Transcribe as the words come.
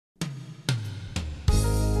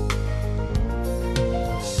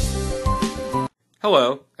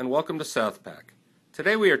Hello, and welcome to Southpack.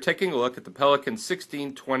 Today we are taking a look at the Pelican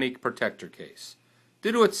 1620 protector case.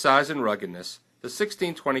 Due to its size and ruggedness, the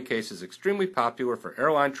 1620 case is extremely popular for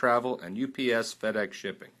airline travel and UPS FedEx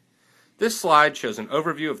shipping. This slide shows an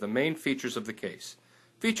overview of the main features of the case.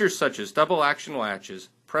 Features such as double action latches,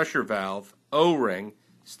 pressure valve, O-ring,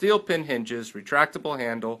 steel pin hinges, retractable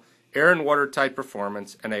handle, air and watertight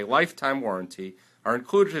performance, and a lifetime warranty are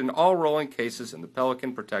included in all rolling cases in the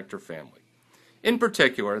Pelican protector family. In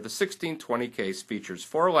particular, the 1620 case features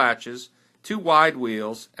 4 latches, 2 wide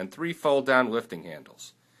wheels, and 3 fold-down lifting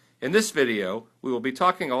handles. In this video, we will be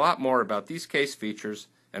talking a lot more about these case features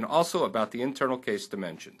and also about the internal case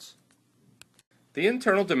dimensions. The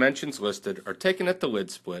internal dimensions listed are taken at the lid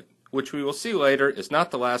split, which we will see later is not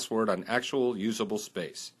the last word on actual usable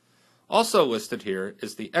space. Also listed here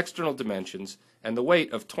is the external dimensions and the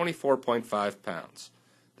weight of 24.5 pounds.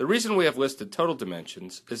 The reason we have listed total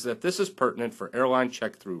dimensions is that this is pertinent for airline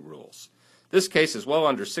check-through rules. This case is well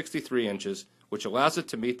under 63 inches, which allows it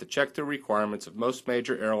to meet the check-through requirements of most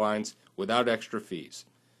major airlines without extra fees.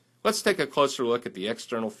 Let's take a closer look at the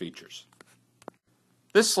external features.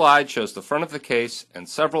 This slide shows the front of the case and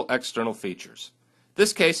several external features.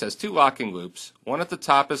 This case has 2 locking loops, one at the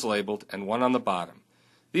top is labeled and one on the bottom.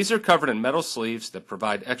 These are covered in metal sleeves that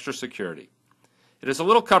provide extra security. It is a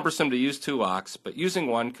little cumbersome to use 2 locks, but using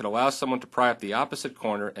one can allow someone to pry up the opposite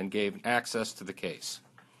corner and gain access to the case.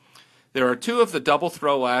 There are 2 of the double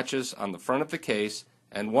throw latches on the front of the case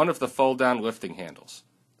and 1 of the fold-down lifting handles.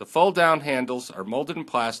 The fold-down handles are molded in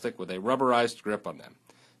plastic with a rubberized grip on them.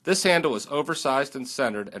 This handle is oversized and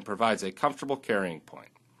centered and provides a comfortable carrying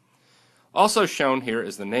point. Also shown here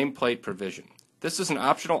is the nameplate provision. This is an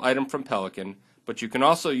optional item from Pelican, but you can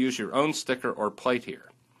also use your own sticker or plate here.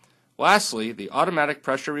 Lastly, the automatic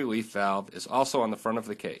pressure relief valve is also on the front of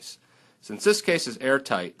the case. Since this case is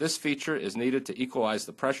airtight, this feature is needed to equalize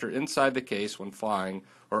the pressure inside the case when flying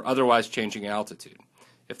or otherwise changing altitude.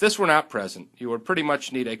 If this were not present, you would pretty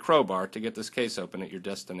much need a crowbar to get this case open at your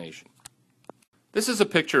destination. This is a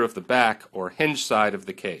picture of the back or hinge side of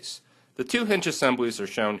the case. The 2 hinge assemblies are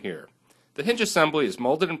shown here. The hinge assembly is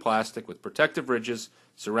molded in plastic with protective ridges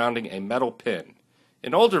surrounding a metal pin.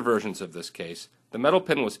 In older versions of this case, the metal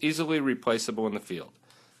pin was easily replaceable in the field.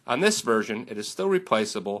 On this version, it is still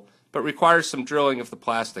replaceable, but requires some drilling of the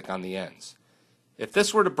plastic on the ends. If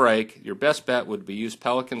this were to break, your best bet would be use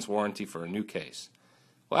Pelican's warranty for a new case.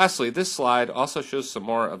 Lastly, this slide also shows some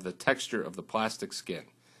more of the texture of the plastic skin.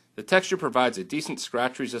 The texture provides a decent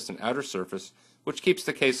scratch-resistant outer surface, which keeps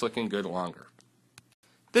the case looking good longer.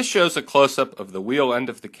 This shows a close-up of the wheel end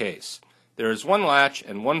of the case. There is 1 latch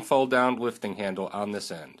and 1 fold-down lifting handle on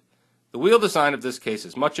this end. The wheel design of this case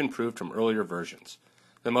is much improved from earlier versions.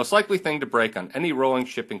 The most likely thing to break on any rolling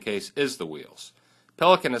shipping case is the wheels.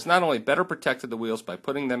 Pelican has not only better protected the wheels by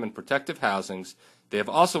putting them in protective housings, they have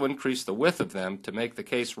also increased the width of them to make the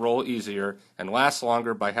case roll easier and last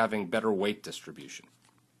longer by having better weight distribution.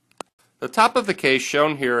 The top of the case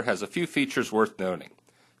shown here has a few features worth noting.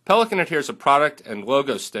 Pelican adheres a product and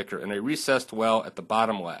logo sticker in a recessed well at the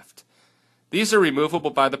bottom left. These are removable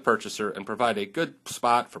by the purchaser and provide a good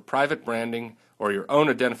spot for private branding or your own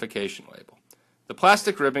identification label. The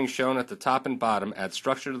plastic ribbing shown at the top and bottom add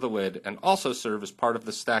structure to the lid and also serve as part of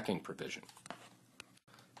the stacking provision.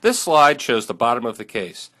 This slide shows the bottom of the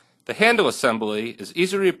case. The handle assembly is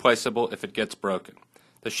easily replaceable if it gets broken.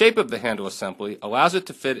 The shape of the handle assembly allows it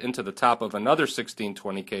to fit into the top of another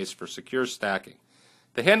 1620 case for secure stacking.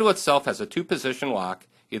 The handle itself has a 2-position lock,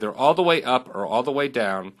 either all the way up or all the way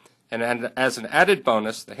down, and as an added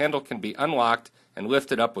bonus, the handle can be unlocked and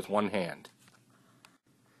lifted up with 1 hand.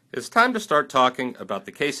 It's time to start talking about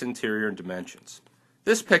the case interior and dimensions.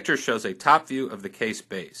 This picture shows a top view of the case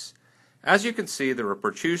base. As you can see, there are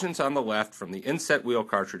protrusions on the left from the inset wheel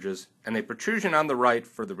cartridges and a protrusion on the right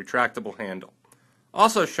for the retractable handle.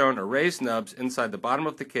 Also shown are raised nubs inside the bottom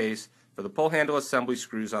of the case for the pull handle assembly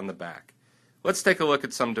screws on the back. Let's take a look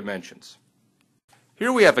at some dimensions.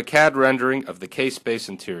 Here we have a CAD rendering of the case base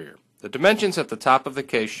interior. The dimensions at the top of the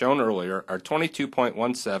case shown earlier are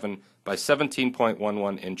 22.17 by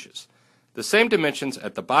 17.11 inches. The same dimensions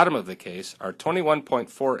at the bottom of the case are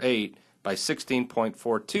 21.48 by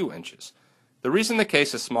 16.42 inches. The reason the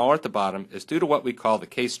case is smaller at the bottom is due to what we call the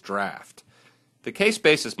case draft. The case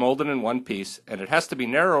base is molded in one piece, and it has to be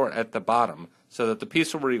narrower at the bottom so that the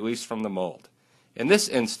piece will release from the mold. In this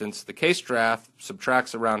instance, the case draft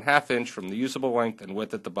subtracts around ½ inch from the usable length and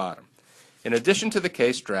width at the bottom. In addition to the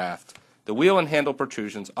case draft, the wheel and handle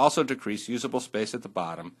protrusions also decrease usable space at the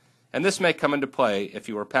bottom, and this may come into play if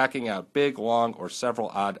you are packing out big, long, or several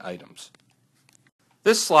odd items.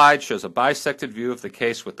 This slide shows a bisected view of the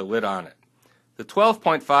case with the lid on it. The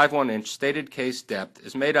 12.51-inch stated case depth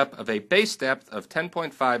is made up of a base depth of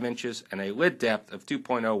 10.5 inches and a lid depth of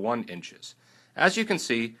 2.01 inches. As you can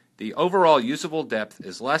see, the overall usable depth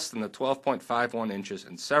is less than the 12.51 inches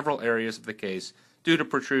in several areas of the case due to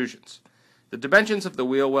protrusions. The dimensions of the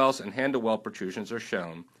wheel wells and handle well protrusions are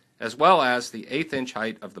shown, as well as the 1/8 inch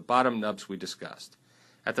height of the bottom nubs we discussed.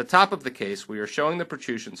 At the top of the case, we are showing the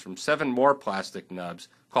protrusions from 7 more plastic nubs,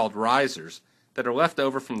 called risers, that are left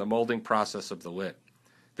over from the molding process of the lid.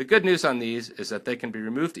 The good news on these is that they can be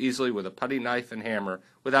removed easily with a putty knife and hammer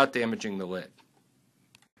without damaging the lid.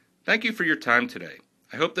 Thank you for your time today.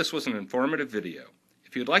 I hope this was an informative video.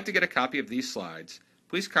 If you would like to get a copy of these slides,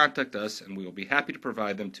 please contact us and we will be happy to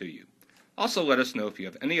provide them to you. Also, let us know if you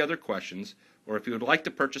have any other questions or if you would like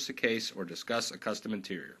to purchase a case or discuss a custom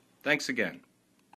interior. Thanks again.